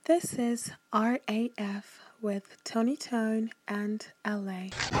This is RAF with Tony Tone and LA.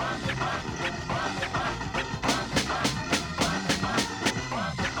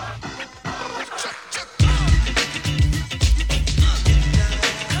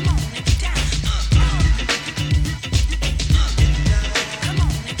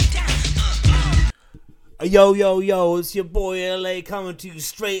 Yo, it's your boy LA coming to you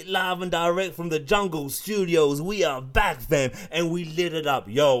straight live and direct from the Jungle Studios. We are back, fam, and we lit it up.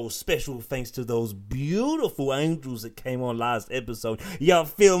 Yo, special thanks to those beautiful angels that came on last episode. Y'all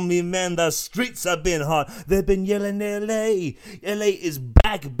feel me, man? The streets have been hot. They've been yelling LA. LA is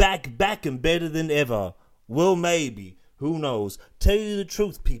back, and better than ever. Well, maybe. Who knows? Tell you the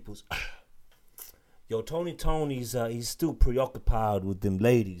truth, peoples. Yo, Tony's he's still preoccupied with them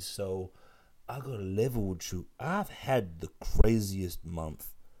ladies, so I gotta level with you. I've had the craziest month.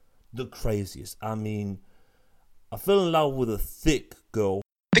 The craziest. I mean, I fell in love with a thick girl.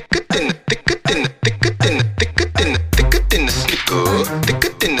 That's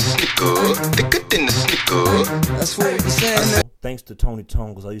what we saying. Thanks to Tony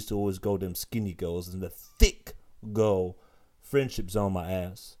Tone, because I used to always go them skinny girls, and the thick girl, friendship's on my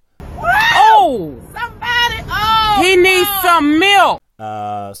ass. Oh! Somebody! Oh! He needs some milk!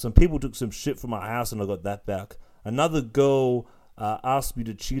 Some people took some shit from my house and I got that back. Another girl asked me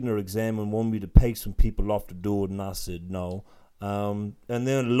to cheat in her exam and wanted me to pay some people off to do it, and I said no. And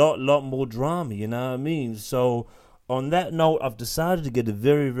then a lot more drama, you know what I mean? So on that note, I've decided to get a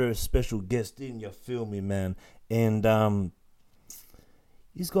very, very special guest in, you feel me, man? And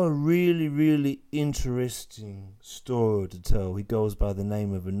he's got a really, really interesting story to tell. He goes by the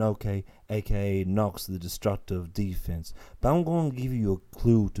name of Inoke, aka Knox the Destructor of Defense. But I'm going to give you a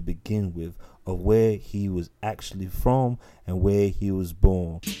clue to begin with of where he was actually from and where he was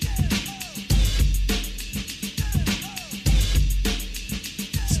born. Straight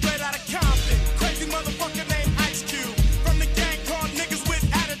out of Compton, crazy motherfucker named Ice Cube. From the gang called niggas with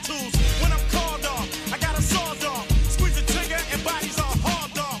attitudes. When I'm called off, I got a sawed off. Squeeze the trigger and bodies are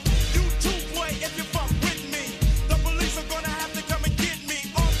hauled off. You too, boy, if you fuck with me. The police are gonna have to come and get me.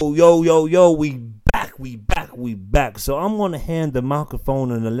 Yo, we back. So I'm going to hand the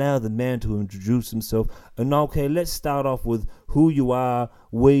microphone and allow the man to introduce himself. And okay, let's start off with who you are,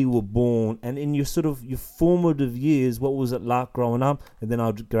 where you were born, and in your sort of your formative years, what was it like growing up? And then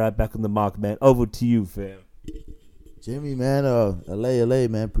I'll grab back on the mic, man. Over to you, fam. Jimmy, man, LA,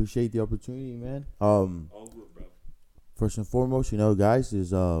 man, appreciate the opportunity, man. All good, bro. First and foremost, guys,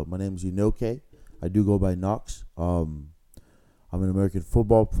 is my name is Inoke. I do go by Knox. I'm an American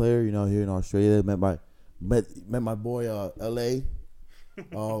football player, here in Australia. Met my boy LA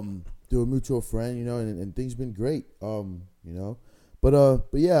through a mutual friend, and things been great. But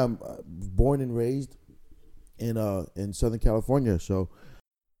yeah, I'm born and raised in Southern California, so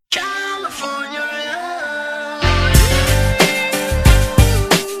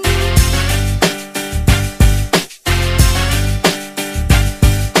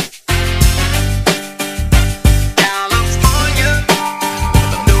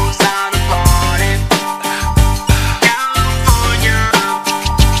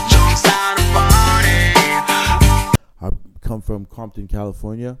from Compton,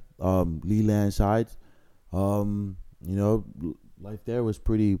 California, Leland side. Life there was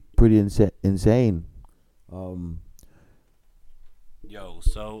pretty insane.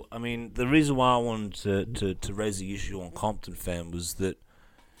 So I mean, the reason why I wanted to raise the issue on Compton, fam, was that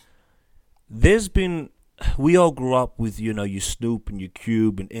we all grew up with your Snoop and your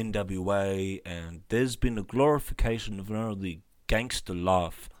Cube and NWA, and there's been a glorification of not only gangster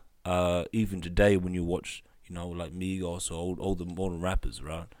life, even today when you watch like Migos or all the modern rappers,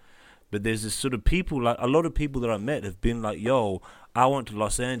 right? But there's this sort of people, like a lot of people that I met have been like, yo, I went to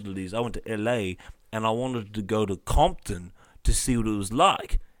Los Angeles, I went to LA, and I wanted to go to Compton to see what it was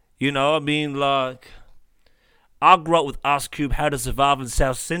like. I mean, like, I grew up with Ice Cube, How to Survive in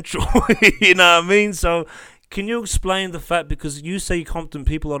South Central, you know what I mean? So can you explain the fact, because you say Compton,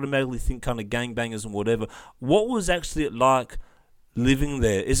 people automatically think kind of gangbangers and whatever. What was actually it like living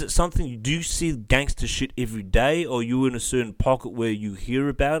there? Is it something, do you see gangster shit every day, or you in a certain pocket where you hear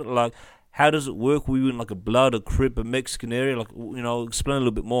about it? Like, how does it work? Were you in like a Blood, a Crip, a Mexican area? Like, explain a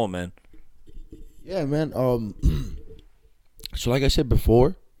little bit more, man. Yeah, man. So like I said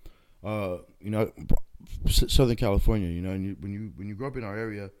before, Southern California, and when you grow up in our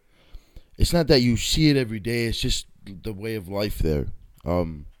area, it's not that you see it every day, it's just the way of life there.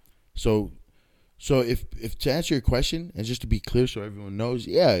 So if to answer your question, and just to be clear so everyone knows,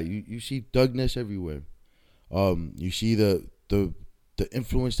 yeah, you see thugness everywhere. You see the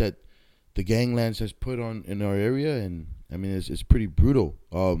influence that the ganglands has put on in our area, and I mean it's pretty brutal.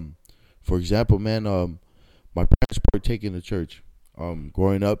 For example, man, my parents partake in the church,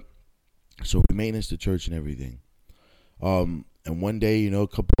 growing up, so we maintenance the church and everything. And one day, a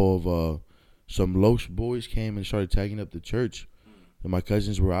couple of some Loche boys came and started tagging up the church, and my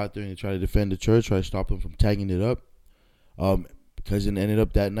cousins were out there and they tried to defend the church, try to stop them from tagging it up. Cousin ended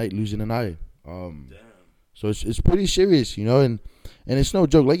up that night losing an eye. So it's pretty serious, and it's no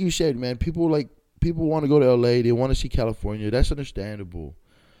joke. Like you said, man, people want to go to LA, they want to see California. That's understandable.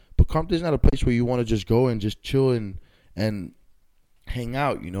 But Compton's not a place where you want to just go and just chill and hang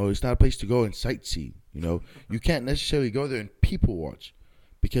out, It's not a place to go and sightsee, You can't necessarily go there and people watch,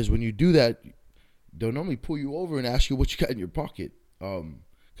 because when you do that, they'll normally pull you over and ask you what you got in your pocket.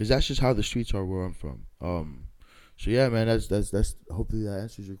 Because that's just how the streets are where I'm from. So yeah, man, that's hopefully that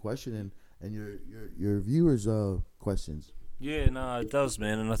answers your question and your viewers' questions. Yeah, no, it does,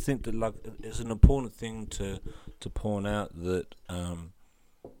 man, and I think that it's an important thing to point out that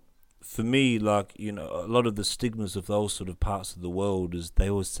for me, a lot of the stigmas of those sort of parts of the world is they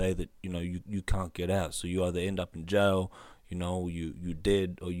always say that you can't get out, so you either end up in jail, you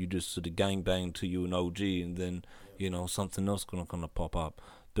dead, or you just sort of gangbang till you an OG, and then something else gonna pop up.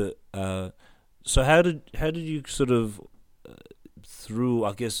 But so how did you sort of through,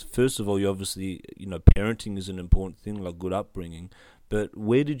 I guess, first of all, you obviously, parenting is an important thing, like good upbringing. But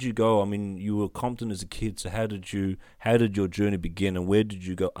where did you go? I mean, you were Compton as a kid, so how did your journey begin, and where did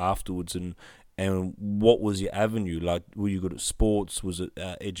you go afterwards, and what was your avenue? Like, were you good at sports? Was it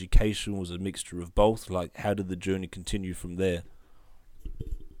education? Was it a mixture of both? Like, how did the journey continue from there?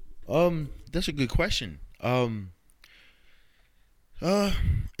 That's a good question.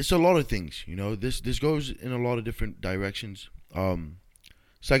 It's a lot of things, This goes in a lot of different directions.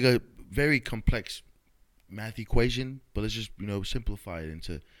 It's like a very complex math equation, but let's just simplify it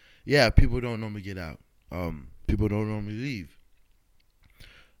into, people don't normally get out. People don't normally leave.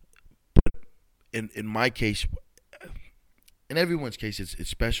 But in my case, in everyone's case, it's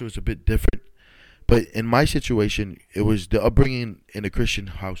special. It's a bit different. But in my situation, it was the upbringing in a Christian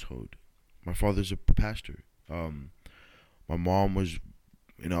household. My father's a pastor. My mom was,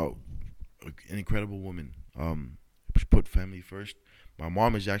 an incredible woman. She put family first. My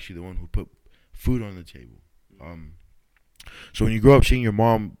mom is actually the one who put food on the table. So when you grow up seeing your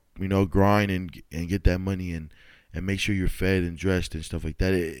mom, grind and get that money and make sure you're fed and dressed and stuff like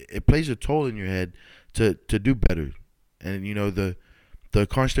that, it plays a toll in your head to do better. And the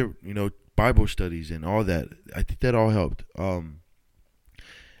constant Bible studies and all that, I think that all helped.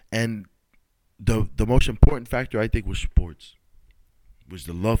 And the most important factor, I think, was sports. Was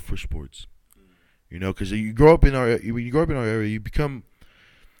the love for sports. Because when you grow up in our area, you become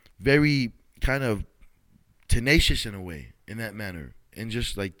very kind of tenacious in a way, in that manner, and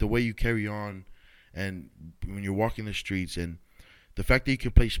just like the way you carry on, and when you're walking the streets, and the fact that you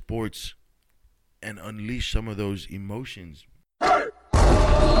can play sports and unleash some of those emotions. Here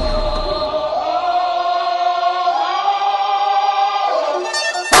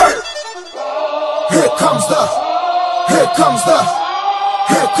comes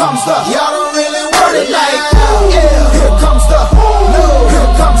the, y'all don't really want it like that. Yeah. Here comes the, no.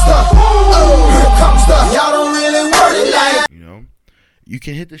 Here comes the, oh. Here comes the, y'all don't really want it like that. You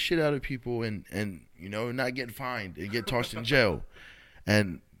can hit the shit out of people and not get fined and get tossed in jail.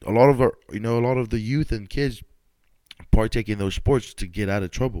 And a lot of the youth and kids partake in those sports to get out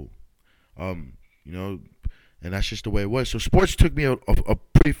of trouble. And that's just the way it was. So sports took me a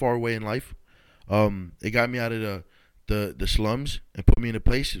pretty far away in life. It got me out of the slums and put me in a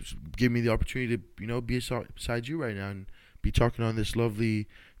place, give me the opportunity to be beside you right now and be talking on this lovely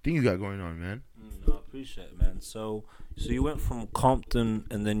thing you got going on, man. I appreciate it, man. So you went from Compton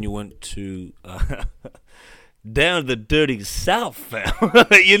and then you went to down the dirty South, fam.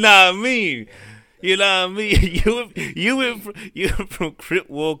 You know what I mean? You went from crip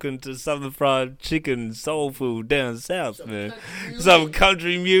walking to Southern Fried Chicken soul food down south, man. Some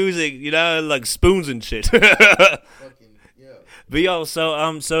country music, like spoons and shit. But yo,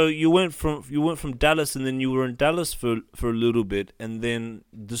 so you went from Dallas, and then you were in Dallas for a little bit, and then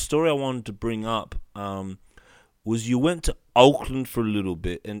the story I wanted to bring up was you went to Oakland for a little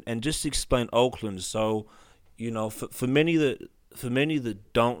bit, and just explain Oakland. So, for many that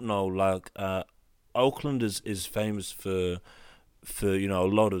don't know, like Oakland is famous for a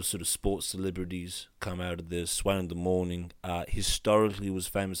lot of sort of sports celebrities come out of there. Sway in the Morning historically was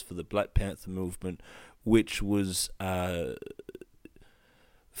famous for the Black Panther movement, which was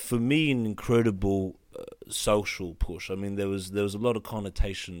for me an incredible social push. I mean, there was a lot of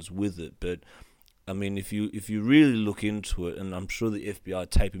connotations with it, but I mean, if you really look into it, and I'm sure the FBI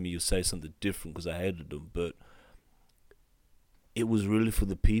taping me, you'll say something different because I hated them, but it was really for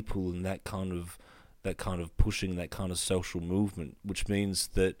the people and that kind of pushing that kind of social movement, which means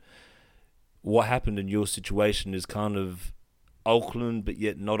that what happened in your situation is kind of Oakland, but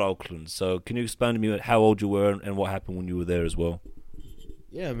yet not Oakland. So can you explain to me how old you were and what happened when you were there as well?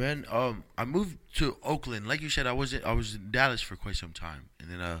 Yeah, man. I moved to Oakland. Like you said, I was in Dallas for quite some time, and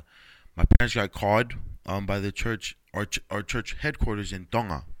then my parents got called by the church, our church headquarters in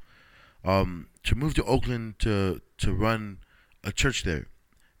Tonga, to move to Oakland to run a church there,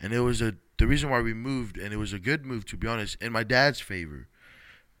 and it was the reason why we moved, and it was a good move, to be honest, in my dad's favor.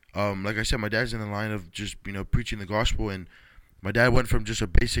 Like I said, my dad's in the line of just preaching the gospel, and my dad went from just a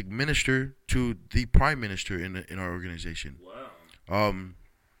basic minister to the prime minister in our organization. Wow.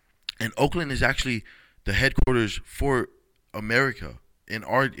 And Oakland is actually the headquarters for America in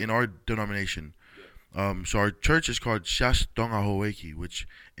our denomination. So our church is called Shas Tonga Hoeki, which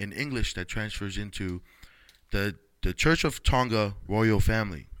in English that transfers into the Church of Tonga Royal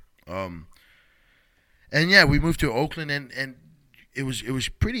Family. And yeah, we moved to Oakland, and it was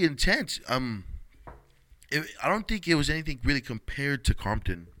pretty intense. I don't think it was anything really compared to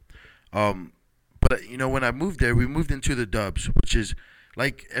Compton. But when I moved there, we moved into the Dubs, which is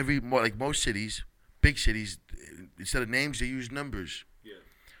like most cities, big cities. Instead of names, they use numbers. Yeah.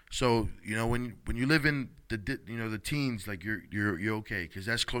 So when you live in the teens, like you're okay, because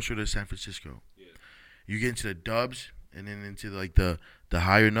that's closer to San Francisco. Yeah. You get into the Dubs and then into like the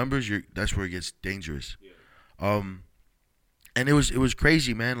higher numbers, that's where it gets dangerous. Yeah. And it was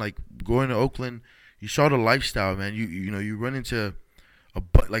crazy, man. Like going to Oakland, you saw the lifestyle, man. You run into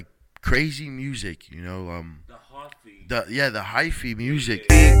like crazy music, the hyphy music.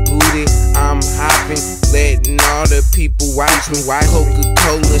 Big booty, I'm hopping, letting all the people watch me. Why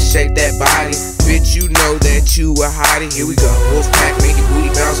Coca-Cola shake that body? Bitch, you know that you a hottie. Here we go. Wolfpack, make your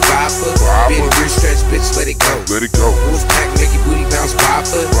booty bounce, bopper. Big booty stretch, bitch, let it go. Let it go. Wolfpack, make your booty bounce,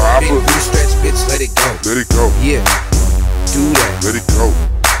 bopper. Big booty stretch, bitch, let it go. Let it go. Yeah, do that. Let it go.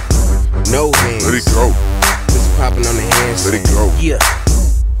 No hands. Let it go. Just popping on the hands. Let it go. Yeah.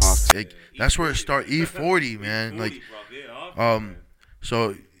 That's where it start. E40, man. Like,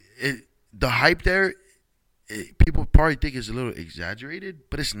 so the hype there, people probably think is a little exaggerated,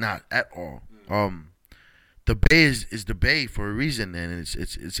 but it's not at all. The Bay is the Bay for a reason, and it's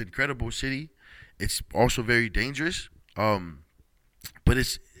an incredible city. It's also very dangerous. But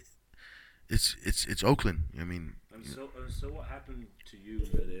it's Oakland. I mean. So what happened to you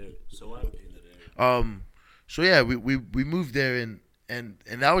in that area? So yeah, we moved there, and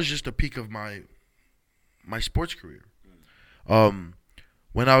that was just the peak of my sports career.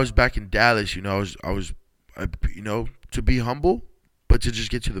 When I was back in Dallas, I was to be humble, but to just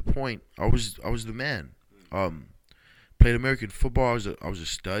get to the point, I was the man. Played American football. I was a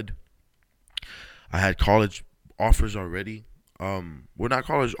stud. I had college offers already. Well, not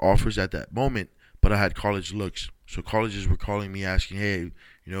college offers at that moment, but I had college looks. So colleges were calling me, asking, "Hey,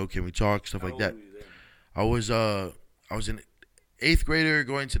 can we talk?" Stuff like that. I was an 8th grader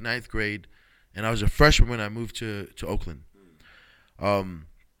going to 9th grade, and I was a freshman when I moved to Oakland.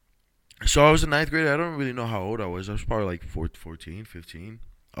 So I was a 9th grader. I don't really know how old I was. I was probably like 14, 15.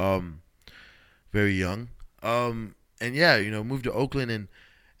 Very young. And yeah, moved to Oakland,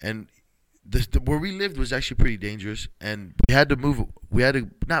 and where we lived was actually pretty dangerous, and we had to move. We had to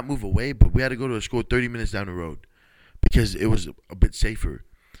not move away, but we had to go to a school 30 minutes down the road because it was a bit safer.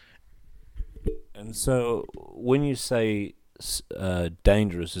 And so, when you say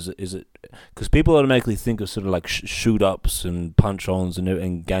dangerous, is it because people automatically think of sort of like shoot ups and punch ons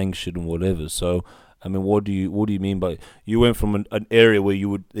and gang shit and whatever? So, I mean, what do you mean by you went from an area where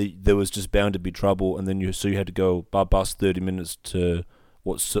there was just bound to be trouble, and then you had to go by bus 30 minutes to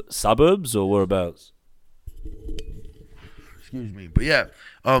what suburbs or whereabouts? Excuse me, but yeah,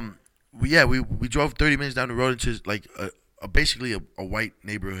 we drove 30 minutes down the road into like basically a white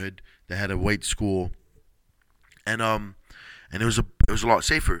neighborhood that had a white school, and it was a lot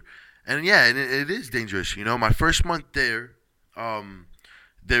safer, and yeah, and it is dangerous. My first month there,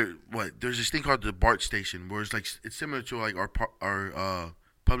 there's this thing called the BART station, where it's similar to like our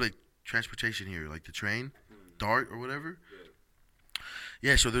public transportation here, like the train, DART or whatever.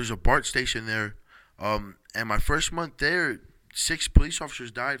 Yeah, so there's a BART station there, and my first month there, 6 police officers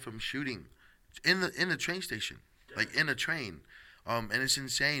died from shooting in the train station, like in a train, and it's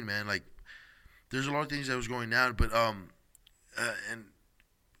insane, man. Like, there's a lot of things that was going down, but and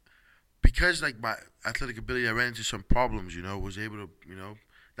because like my athletic ability, I ran into some problems. Was able to,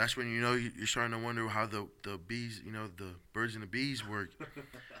 that's when you're starting to wonder how the bees, the birds and the bees work.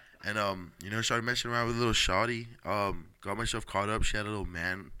 And started messing around with a little shawty. Got myself caught up. She had a little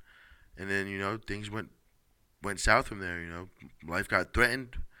man, and then things went south from there. Life got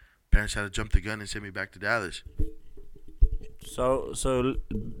threatened. Parents had to jump the gun and send me back to Dallas. So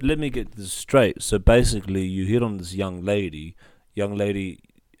let me get this straight. So basically, you hit on this young lady. Young lady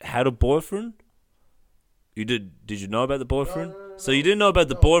had a boyfriend. You did? Did you know about the boyfriend? No. So you didn't know about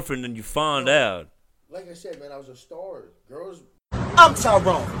the boyfriend, and you found out. Like I said, man, I was a star. Girls. I'm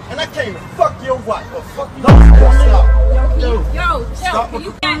Tyrone, and I came to fuck your wife. Or fuck you.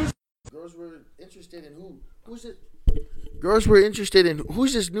 Girls were interested in who's it? Girls were interested in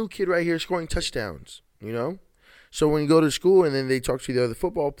who's this new kid right here scoring touchdowns. So when you go to school and then they talk to the other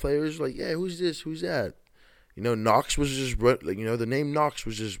football players, like, yeah, who's this? Who's that? Knox was just the name Knox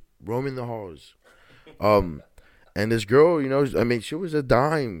was just roaming the halls. And this girl, she was a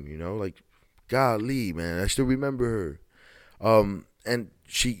dime. Like, golly, man, I still remember her. And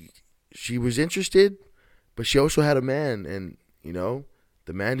she was interested, but she also had a man, and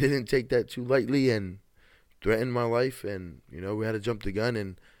the man didn't take that too lightly and threatened my life, and we had to jump the gun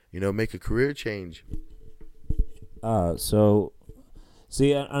and make a career change. So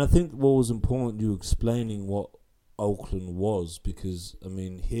see, and I think what was important, you explaining what Oakland was, because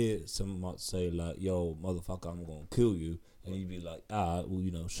here someone might say like, "Yo, motherfucker, I'm gonna kill you," and you'd be like,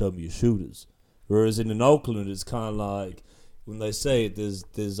 well, show me your shooters. Whereas in Oakland, it's kind of like, when they say it,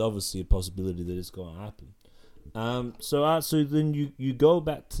 there's obviously a possibility that it's going to happen. So then you go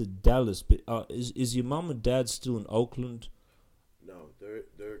back to Dallas, but is your mom and dad still in Oakland? No, they're.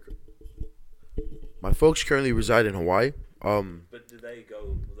 My folks currently reside in Hawaii. But did they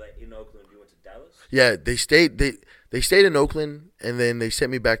go? Were they in Oakland? You went to Dallas? Yeah, they stayed. They stayed in Oakland, and then they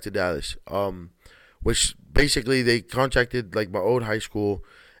sent me back to Dallas. Which basically they contacted like my old high school,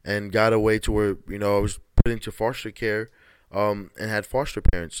 and got away to where I was put into foster care. And had foster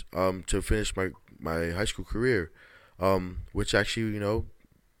parents to finish my high school career, which actually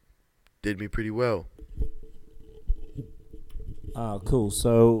did me pretty well. Cool.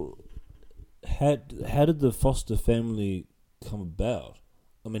 So how did the foster family come about?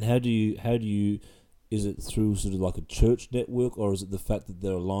 How do you is it through sort of like a church network, or is it the fact that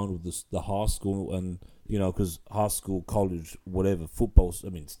they're aligned with the high school, and because high school, college, whatever, football,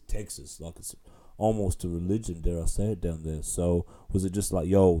 it's Texas, like it's almost a religion, dare I say it, down there. So was it just like,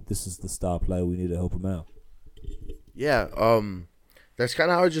 yo, this is the star player, we need to help him out? Yeah, that's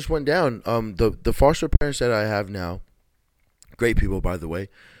kind of how it just went down. The foster parents that I have now, great people, by the way.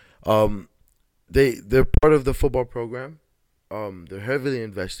 They're part of the football program. They're heavily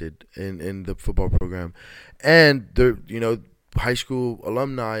invested in the football program, and they're high school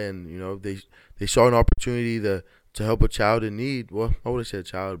alumni, and they saw an opportunity to help a child in need. Well, I would have said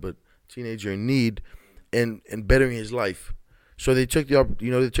child, but teenager in need, and bettering his life. So they took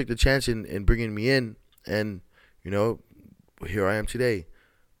the chance in bringing me in, and here I am today.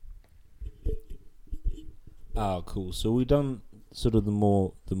 Cool. So we done sort of the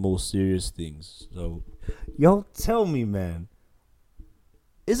more serious things. So, yo, tell me, man,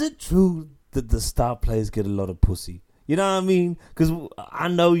 is it true that the star players get a lot of pussy? You know what I mean? Because I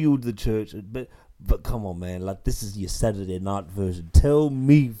know you the church, but come on, man, like, this is your Saturday night version. Tell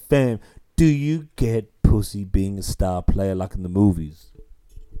me, fam, do you get pussy being a star player like in the movies?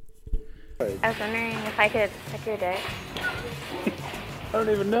 I was wondering if I could suck your dick. I don't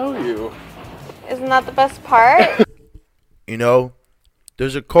even know you. Isn't that the best part?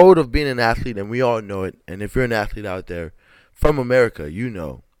 There's a code of being an athlete, and we all know it. And if you're an athlete out there from America,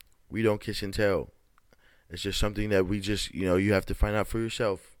 we don't kiss and tell. It's just something that we just, you have to find out for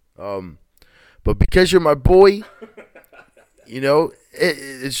yourself. But because you're my boy,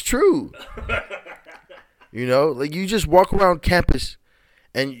 it's true. Like, you just walk around campus,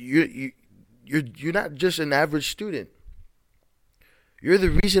 and you're not just an average student. You're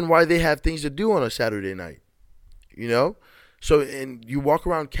the reason why they have things to do on a Saturday night. So, and you walk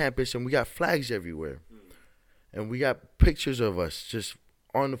around campus, and we got flags everywhere, and we got pictures of us just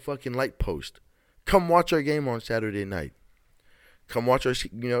on the fucking light post. Come watch our game on Saturday night. Come watch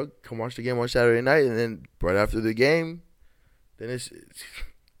the game on Saturday night, and then right after the game, then it's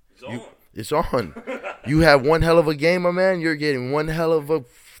on. You have one hell of a game, my man. You're getting one hell of a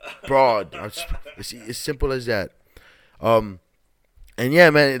broad. It's simple as that. And yeah,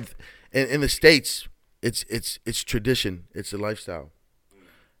 man, in the States, it's tradition. It's a lifestyle.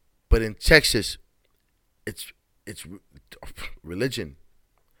 But in Texas, it's religion.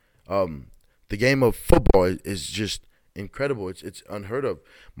 The game of football is just incredible. It's unheard of.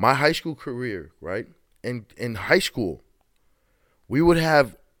 My high school career, right? In high school, we would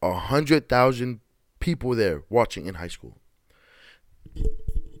have 100,000 people there watching in high school.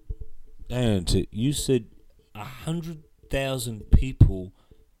 Damn, you said 100,000 people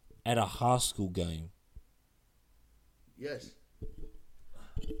at a high school game. Yes.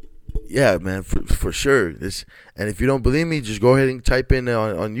 Yeah, man, for sure. And if you don't believe me, just go ahead and type in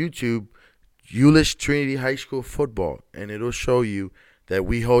on YouTube, Euless Trinity High School football, and it'll show you that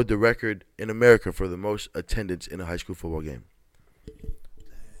we hold the record in America for the most attendance in a high school football game.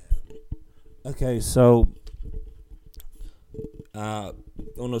 Okay, so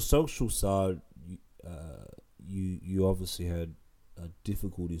on the social side, you obviously had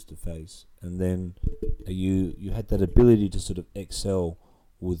difficulties to face, and then you had that ability to sort of excel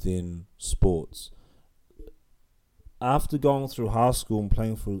within sports. After going through high school and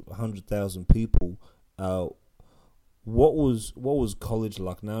playing for 100,000 people, what was college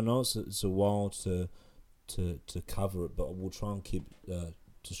like? Now I know it's a while to cover it, but we'll try and keep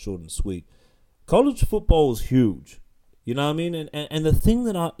to short and sweet. College football is huge. You know what I mean? And the thing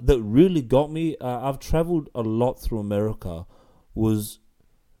that really got me, I've traveled a lot through America, was,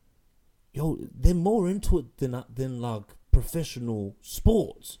 they're more into it than like professional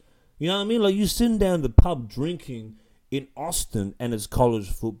sports. You know what I mean? Like, you sitting down in the pub drinking in Austin and it's college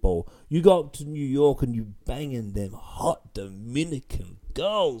football. You go up to New York and you banging them hot Dominican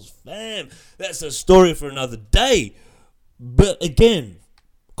girls, fam. That's a story for another day. But again,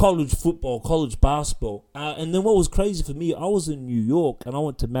 college football, college basketball. And then what was crazy for me, I was in New York and I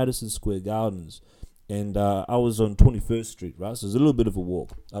went to Madison Square Gardens, and I was on 21st Street, right? So it was a little bit of a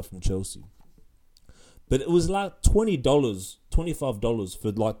walk up from Chelsea. But it was like $20, $25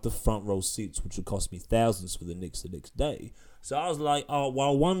 for like the front row seats, which would cost me thousands for the Knicks the next day. So I was like, oh, well,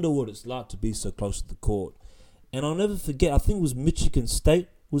 I wonder what it's like to be so close to the court. And I'll never forget, I think it was Michigan State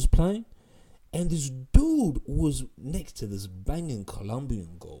was playing, and this dude was next to this banging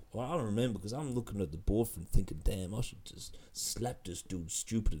Colombian goal. Well, I don't remember, because I'm looking at the boyfriend thinking, damn, I should just slap this dude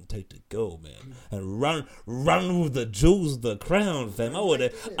stupid and take the goal, man. And run with the jewels of the crown, fam. I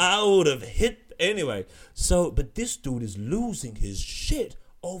would have hit anyway. So, but this dude is losing his shit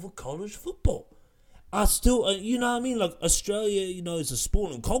over college football. I still, you know what I mean? Like, Australia, is a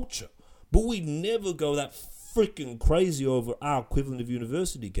sporting culture, but we never go that freaking crazy over our equivalent of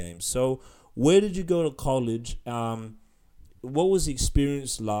university games. So, where did you go to college? What was the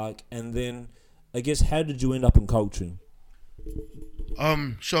experience like? And then, I guess, how did you end up in coaching?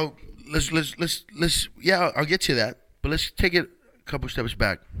 So let's yeah, I'll get to that, but let's take it a couple steps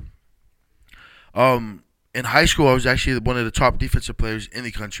back. In high school, I was actually one of the top defensive players in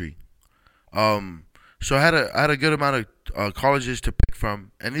the country. So I had a good amount of colleges to pick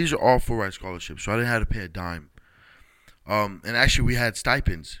from, and these are all full ride scholarships, so I didn't have to pay a dime. And actually, we had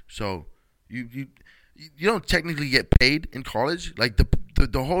stipends, so you don't technically get paid in college. Like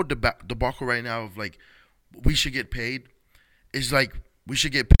the whole debacle right now of like we should get paid is like we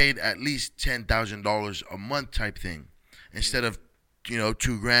should get paid at least $10,000 a month type thing, instead of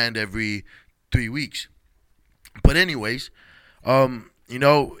 $2,000 every 3 weeks. But anyways, in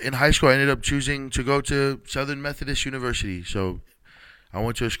high school I ended up choosing to go to Southern Methodist University. So I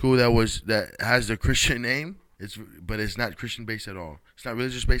went to a school that has the Christian name. But it's not Christian based at all. It's not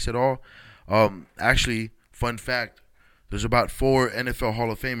religious based at all. Actually, fun fact, there's about 4 NFL Hall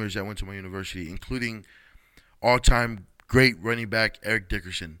of Famers that went to my university, including all-time great running back Eric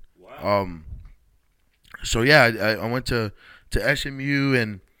Dickerson. Wow. So yeah, I went to SMU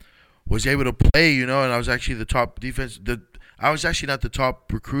and was able to play, and I was actually the top defense. I was actually not the top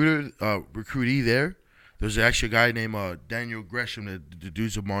recruitee there. There's actually a guy named Daniel Gresham. The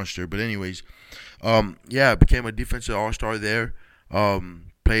dude's a monster. But anyways, I became a defensive all-star there.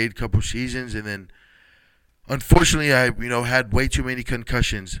 Played a couple seasons, and then unfortunately I had way too many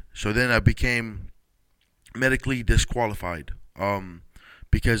concussions. So then I became medically disqualified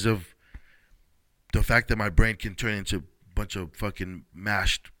because of the fact that my brain can turn into a bunch of fucking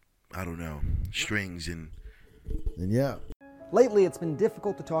mashed, strings and yeah. Lately, it's been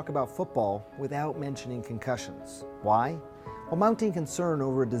difficult to talk about football without mentioning concussions. Why? Well, mounting concern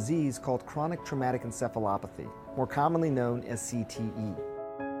over a disease called chronic traumatic encephalopathy, more commonly known as CTE.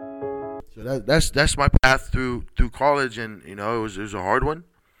 So that's my path through college, and it was a hard one,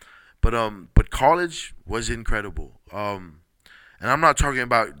 but college was incredible. And I'm not talking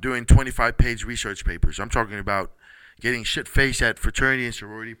about doing 25-page research papers. I'm talking about getting shit-faced at fraternity and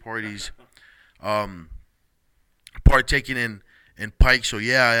sorority parties, partaking in Pike. So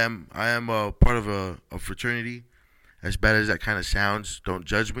yeah, I am a part of a fraternity. As bad as that kind of sounds, don't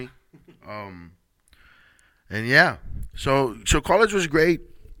judge me. And yeah, so college was great.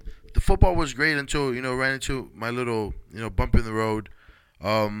 The football was great until ran into my little bump in the road.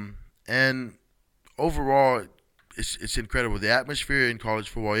 And overall, it's incredible. The atmosphere in college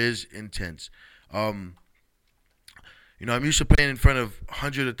football is intense. I'm used to playing in front of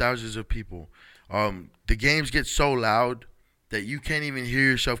hundreds of thousands of people. The games get so loud that you can't even hear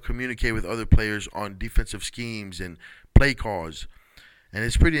yourself communicate with other players on defensive schemes and play calls, and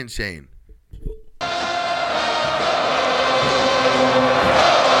it's pretty insane.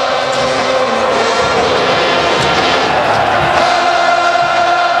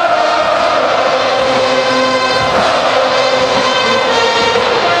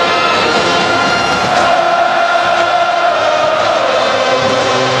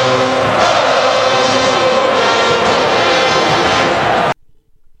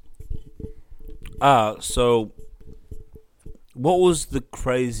 So what was the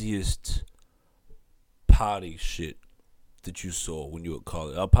craziest party shit that you saw when you were at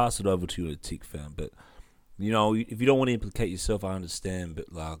college? I'll pass it over to you, a Tick fan, but if you don't want to implicate yourself, I understand,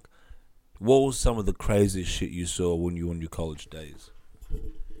 but like, what was some of the craziest shit you saw when you were on your college days?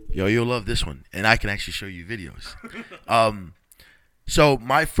 Yo, you'll love this one, and I can actually show you videos. So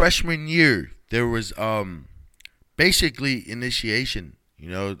my freshman year, there was basically initiation.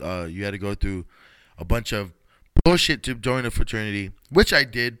 You had to go through a bunch of bullshit to join a fraternity, which I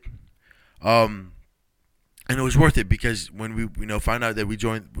did, and it was worth it because when we found out that we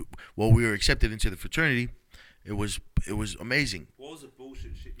were accepted into the fraternity, it was amazing. What was the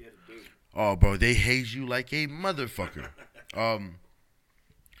bullshit shit you had to do? Oh, bro, they haze you like a motherfucker.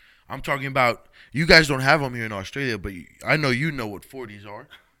 I'm talking about, you guys don't have them here in Australia, but I know you know what 40s are.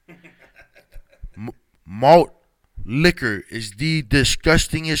 Malt liquor is the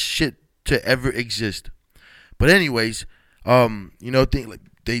disgustingest shit to ever exist. But anyways,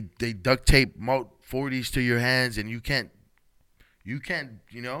 they duct tape malt 40s to your hands, and you can't, you got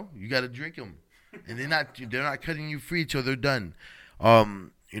to drink them, and they're not cutting you free till they're done.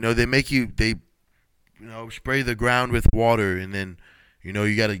 They make you, spray the ground with water, and then,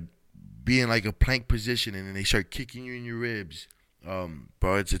 you got to be in like a plank position, and then they start kicking you in your ribs.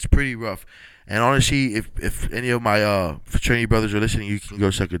 Bro, it's pretty rough. And honestly, if any of my fraternity brothers are listening, you can go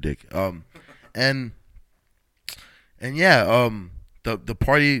suck a dick. And yeah, the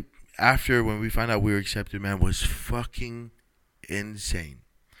party after when we found out we were accepted, man, was fucking insane.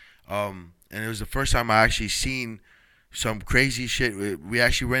 And it was the first time I actually seen some crazy shit. We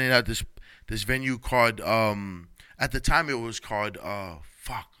actually rented out this venue called at the time it was called I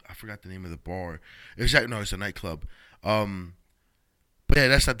forgot the name of the bar. It's a nightclub. But yeah,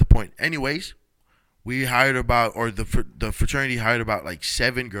 that's not the point. Anyways, we hired the fraternity hired about like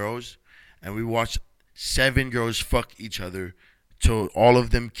 7 girls, and we watched 7 girls fuck each other till all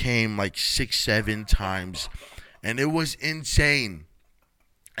of them came like 6-7 times, and it was insane.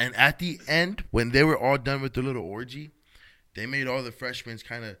 And at the end, when they were all done with the little orgy, they made all the freshmen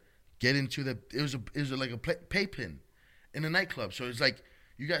kind of get into it was like a playpen in a nightclub. So it's like,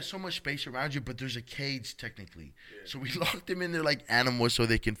 you got so much space around you, but there's a cage technically. Yeah. So we locked them in there like animals so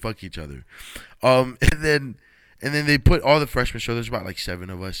they can fuck each other. And then they put all the freshmen. So there's about like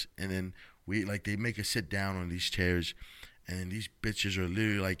 7 of us. And then they make us sit down on these chairs, and then these bitches are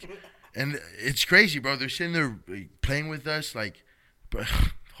literally like, and it's crazy, bro. They're sitting there playing with us, like,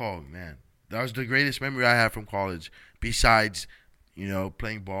 oh man, that was the greatest memory I have from college. Besides,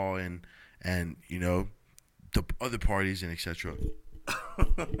 playing ball and the other parties and etc.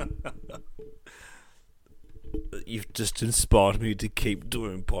 You've just inspired me to keep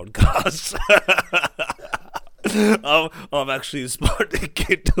doing podcasts. I'm actually inspired to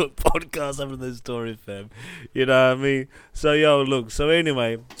keep doing podcasts after this story, fam. You know what I mean? So,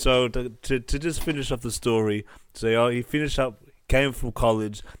 anyway, to just finish off the story, he came from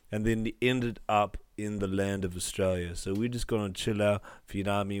college, and then he ended up in the land of Australia. So we're just gonna chill out for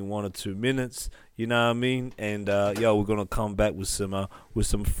 1 or 2 minutes, and we're gonna come back with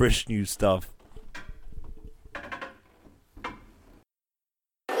some fresh new stuff.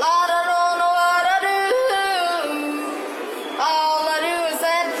 Oh,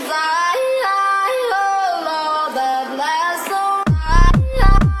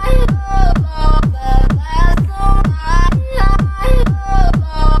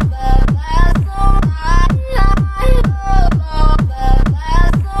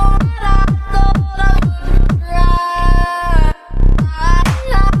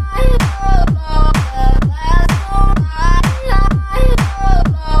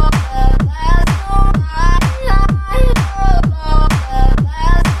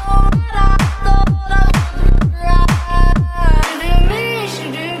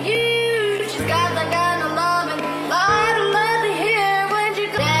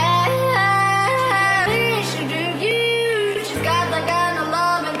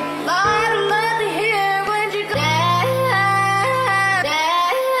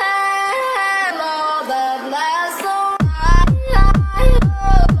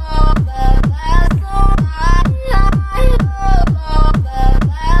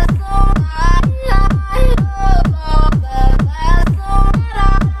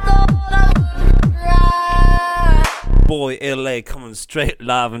 straight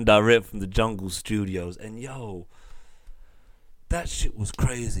live and direct from the Jungle Studios, and yo, that shit was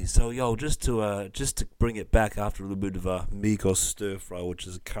crazy. So yo, just to bring it back after a little bit of a Migos stir fry, which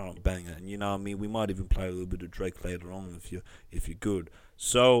is a current banger, and you know what I mean, we might even play a little bit of Drake later on if you're good.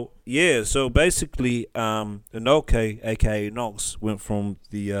 So yeah, so basically, Inoke, aka Knox, went from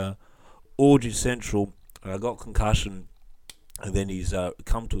the Orgy Central, got concussion, and then he's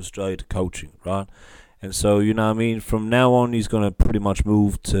come to Australia to coaching, right? And so, you know what I mean, from now on, he's going to pretty much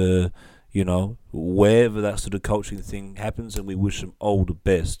move to, you know, wherever that sort of coaching thing happens, and we wish him all the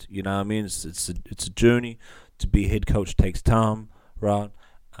best. You know what I mean? It's a journey. To be head coach takes time, right?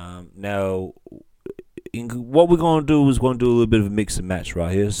 Now, what we're going to do is going to do a little bit of a mix and match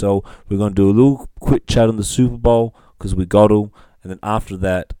right here. So we're going to do a little quick chat on the Super Bowl, because we got to, and then after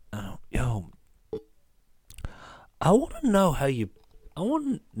that, yo, I want to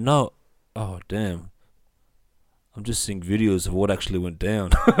know oh, damn. I'm just seeing videos of what actually went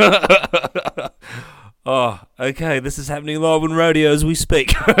down. Oh, okay, this is happening live on radio as we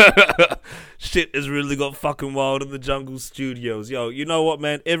speak. Shit has really got fucking wild in the Jungle Studios. Yo, you know what,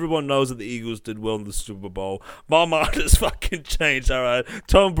 man? Everyone knows that the Eagles did well in the Super Bowl. My mind has fucking changed, alright?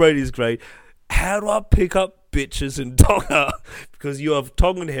 Tom Brady's great. How do I pick up bitches in Tonga? Because you have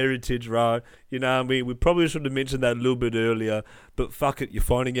Tongan heritage, right? You know what I mean? We probably should have mentioned that a little bit earlier, but fuck it, you're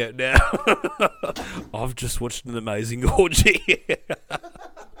finding out now. I've just watched an amazing orgy.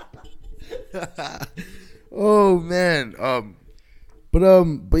 Oh man,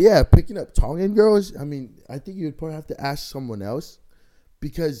 but yeah, picking up Tongan girls. I mean, I think you'd probably have to ask someone else,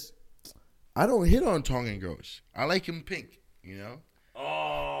 because I don't hit on Tongan girls. I like them pink, you know.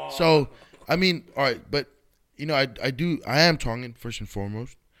 Oh. So I mean, all right, but you know, I am Tongan first and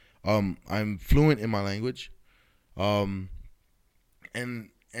foremost. I'm fluent in my language, and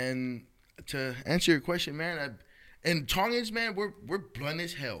to answer your question, man, and Tongans, man, we're blunt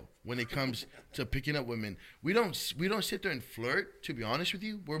as hell when it comes to picking up women. We don't sit there and flirt. To be honest with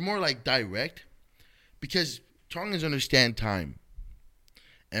you, we're more like direct, because Tongans understand time,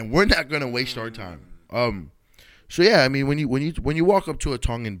 and we're not gonna waste our time. So yeah, I mean, when you walk up to a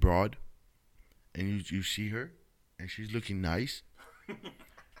Tongan broad, and you see her, and she's looking nice.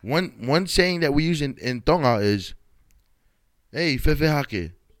 One saying that we use in Tonga is, "Hey,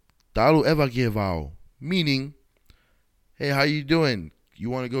 fefehake, talu evakevao," meaning, "Hey, how you doing? You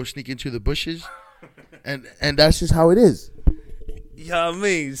want to go sneak into the bushes?" and that's just how it is. Yeah, I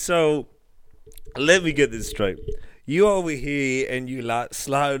mean, so let me get this straight. You over here and you like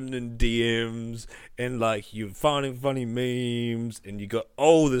sliding in DMs and like you're finding funny memes and you got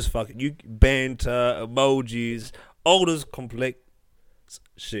all this fucking banter, emojis, all this complex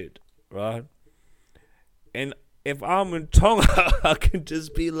shit, right? And if I'm in Tonga, I can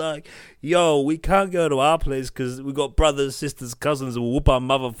just be like, yo, we can't go to our place because we got brothers, sisters, cousins who whoop our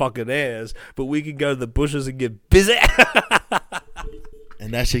motherfucking ass, but we can go to the bushes and get busy.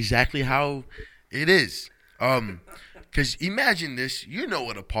 And that's exactly how it is. Because imagine this, you know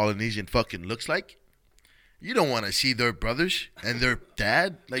what a Polynesian fucking looks like. You don't want to see their brothers and their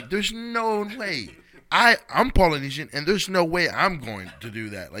dad. Like, there's no way. I'm Polynesian, and there's no way I'm going to do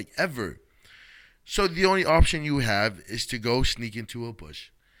that, like, ever. So the only option you have is to go sneak into a bush.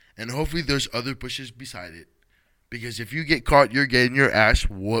 And hopefully there's other bushes beside it. Because if you get caught, you're getting your ass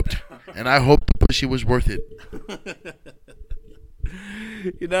whooped. And I hope the pussy was worth it.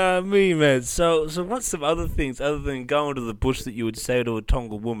 You know what I mean, man? So what's some other things other than going to the bush that you would say to a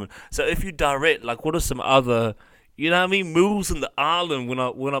Tongan woman? So if you direct, like, what are some other, you know what I mean, moves in the island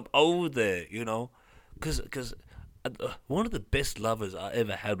when I'm over there, you know? Because one of the best lovers I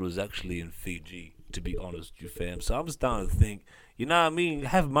ever had was actually in Fiji, to be honest, you fam. So I'm starting to think, you know what I mean,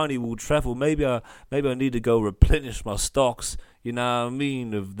 have money, will travel. Maybe I need to go replenish my stocks, you know what I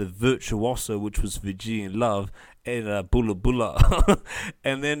mean, of the Virtuoso, which was Fijian love, and Bula Bula,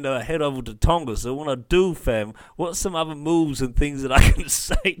 and then head over to Tonga. So when I do, fam, what's some other moves and things that I can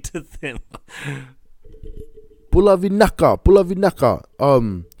say to them? Pula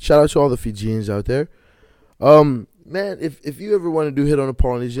Vinaka. Shout out to all the Fijians out there. Man, if you ever want to do hit on a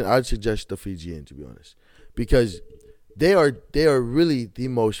Polynesian, I'd suggest the Fijian, to be honest, because they are really the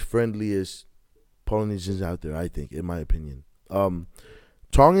most friendliest Polynesians out there, I think, in my opinion.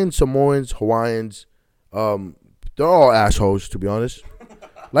 Tongans, Samoans, Hawaiians, they're all assholes, to be honest.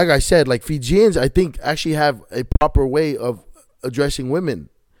 Like I said, like Fijians, I think actually have a proper way of addressing women.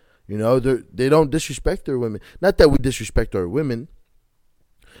 You know, they don't disrespect their women. Not that we disrespect our women,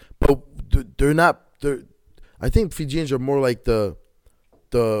 but they're not. I think Fijians are more like the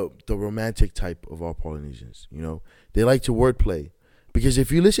romantic type of all Polynesians. You know, they like to wordplay, because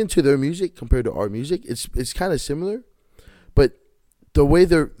if you listen to their music compared to our music, it's kind of similar, but the way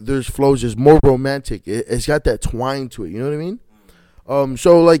there's flows is more romantic. It's got that twine to it. You know what I mean?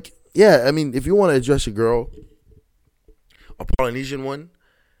 So like, yeah, I mean, if you want to address a girl, a Polynesian one,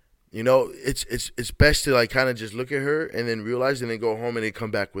 you know, it's best to like kind of just look at her and then realize, and then go home and then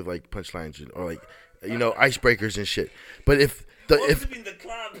come back with like punchlines or like, you know, icebreakers and shit. But if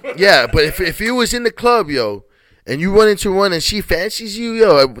you was in the club, yo, and you run into one and she fancies you,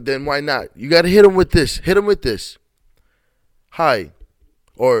 yo, then why not? You gotta hit him with this. Hit him with this. Hi.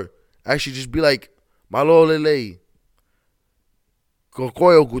 Or actually just be like, malo lele.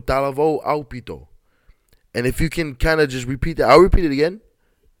 Kokoyo gutalavo au pito. And if you can kind of just repeat that, I'll repeat it again.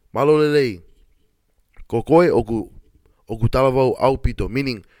 Malo lele. Kokoe ogutalavo au pito.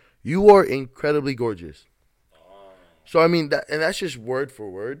 Meaning, you are incredibly gorgeous. So I mean, that's just word for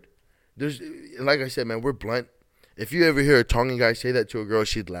word. Like I said, man, we're blunt. If you ever hear a Tongan guy say that to a girl,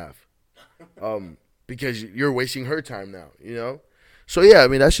 she'd laugh, because you're wasting her time now, you know. So yeah, I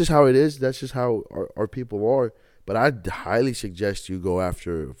mean, that's just how it is. That's just how our people are. But I highly suggest you go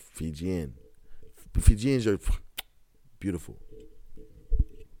after Fijian. Fijians are beautiful.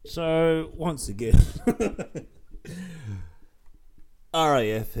 So once again,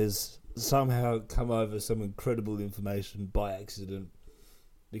 RAF has somehow come over some incredible information by accident,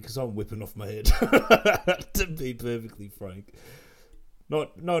 because I'm whipping off my head. To be perfectly frank,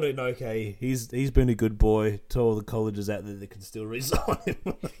 not okay. He's been a good boy to all the colleges out there that can still resign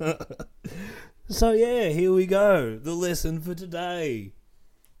him. So yeah, here we go. The lesson for today: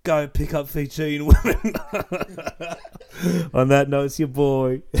 go pick up Fijian women. On that note, it's your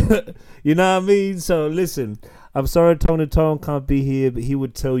boy. You know what I mean? So listen, I'm sorry Tony Tone can't be here, but he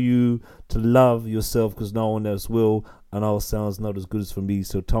would tell you to love yourself because no one else will, and all sounds not as good as for me.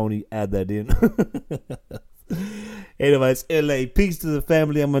 So Tony, add that in. Anyways, LA, peace to the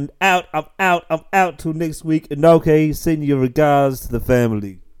family. I'm out till next week. And okay, send your regards to the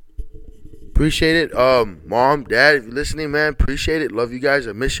family. Appreciate it. Mom, Dad, if you're listening, man, appreciate it. Love you guys.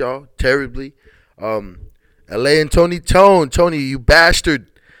 I miss y'all terribly. LA and Tony Tone. Tony, you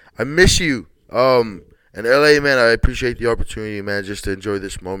bastard. I miss you. And LA, man, I appreciate the opportunity, man, just to enjoy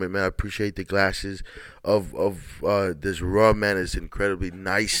this moment, man. I appreciate the glasses of this rum, man. It's incredibly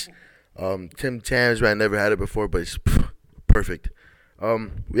nice. Tim Tams, man, I never had it before, but it's perfect.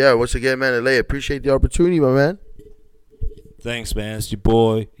 Yeah, once again, man, LA, appreciate the opportunity, my man. Thanks, man. It's your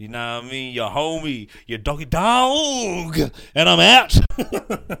boy. You know what I mean? Your homie. Your doggy dog. And I'm out.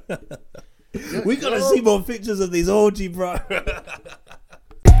 We gotta see more pictures of these orgy, bro.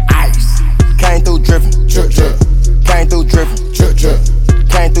 Ice. Came through drippin'. Drip, drip. Came through drippin'. Drip, drip.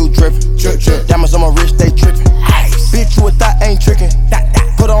 Came through drippin'. Drip, drip. Diamonds on my wrist, they trippin'. Ice. Bitch, you a thought ain't trickin'.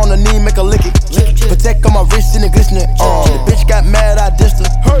 Put her on the knee, make her lick it. Protect on my wrist and the glistening. The bitch got mad, I dissed her.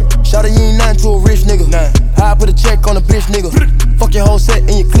 Shawty, you ain't nothing to a rich nigga. How I put a check on a bitch, nigga. Fuck your whole set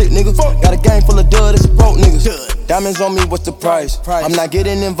and your click, nigga. Got a gang full of dud, it's a broke niggas. Diamonds on me, what's the price? I'm not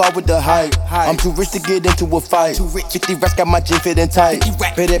getting involved with the hype. I'm too rich to get into a fight. 50 racks got my jean fitting tight.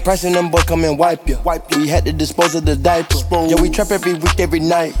 Pay that price and them boys come and wipe ya. We had to dispose of the diaper. Yeah, we trap every week, every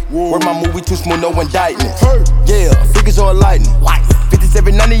night. Word my movie too smooth, no indictment. Yeah, figures all lightning. 50s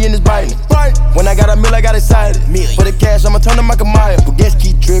every 90 in his biting. When I got a meal, I got excited. For the cash, I'ma turn to Michael Myers. But gas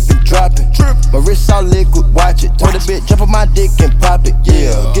keep dripping, dropping. My wrist all liquid, watch it. Told a bitch, jump on my dick and pop it.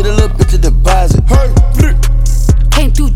 Yeah, get a little bit to deposit. Came through